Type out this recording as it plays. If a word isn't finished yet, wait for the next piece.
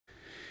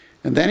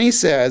And then he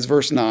says,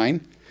 verse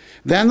 9,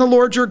 then the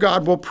Lord your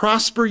God will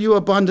prosper you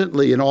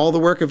abundantly in all the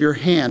work of your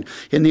hand,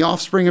 in the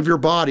offspring of your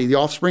body, the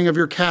offspring of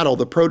your cattle,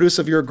 the produce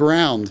of your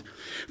ground.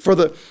 For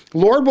the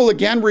Lord will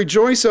again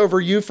rejoice over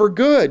you for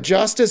good,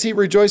 just as he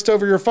rejoiced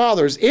over your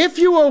fathers, if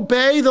you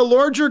obey the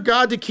Lord your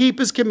God to keep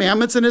his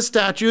commandments and his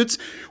statutes,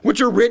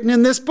 which are written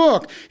in this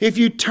book. If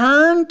you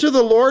turn to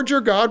the Lord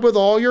your God with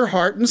all your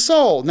heart and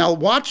soul. Now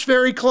watch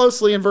very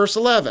closely in verse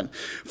 11.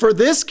 For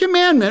this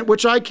commandment,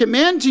 which I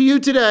command to you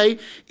today,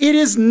 it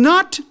is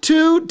not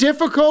too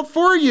difficult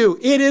for you.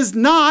 It is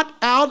not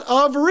out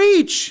of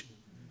reach.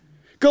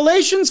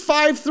 Galatians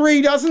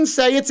 5:3 doesn't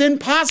say it's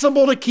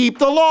impossible to keep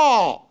the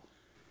law.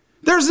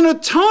 There's an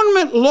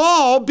atonement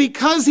law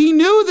because he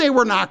knew they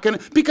were not going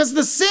to, because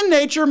the sin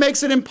nature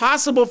makes it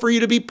impossible for you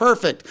to be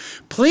perfect.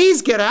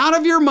 Please get out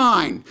of your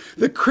mind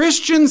the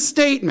Christian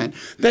statement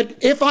that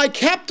if I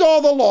kept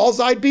all the laws,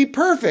 I'd be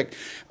perfect.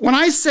 When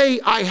I say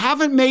I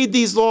haven't made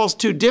these laws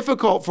too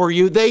difficult for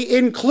you, they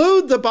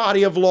include the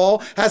body of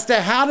law as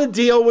to how to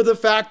deal with the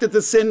fact that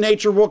the sin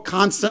nature will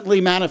constantly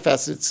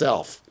manifest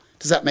itself.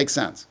 Does that make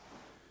sense?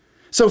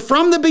 So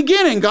from the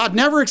beginning, God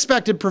never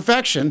expected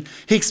perfection.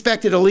 He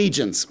expected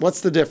allegiance.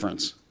 What's the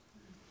difference?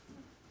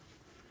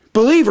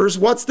 Believers,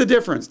 what's the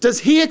difference? Does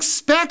he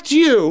expect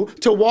you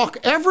to walk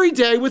every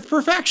day with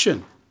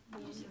perfection?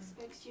 He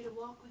expects you to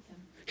walk with him.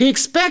 He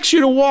expects you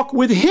to walk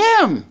with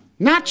him,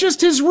 not just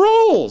his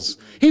rules.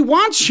 He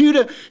wants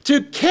you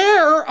to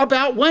care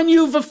about when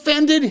you've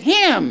offended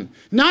him,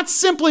 not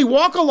simply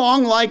walk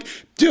along like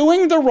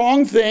doing the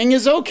wrong thing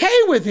is okay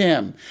with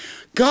him.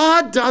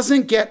 God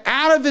doesn't get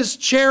out of his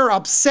chair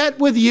upset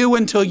with you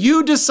until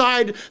you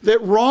decide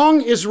that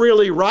wrong is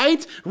really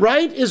right,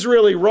 right is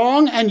really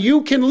wrong, and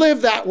you can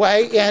live that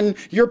way and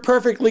you're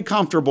perfectly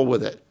comfortable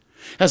with it.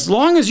 As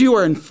long as you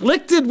are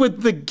inflicted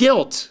with the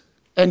guilt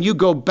and you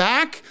go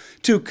back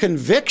to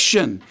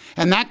conviction,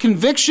 and that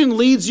conviction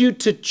leads you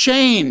to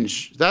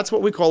change, that's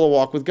what we call a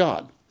walk with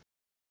God.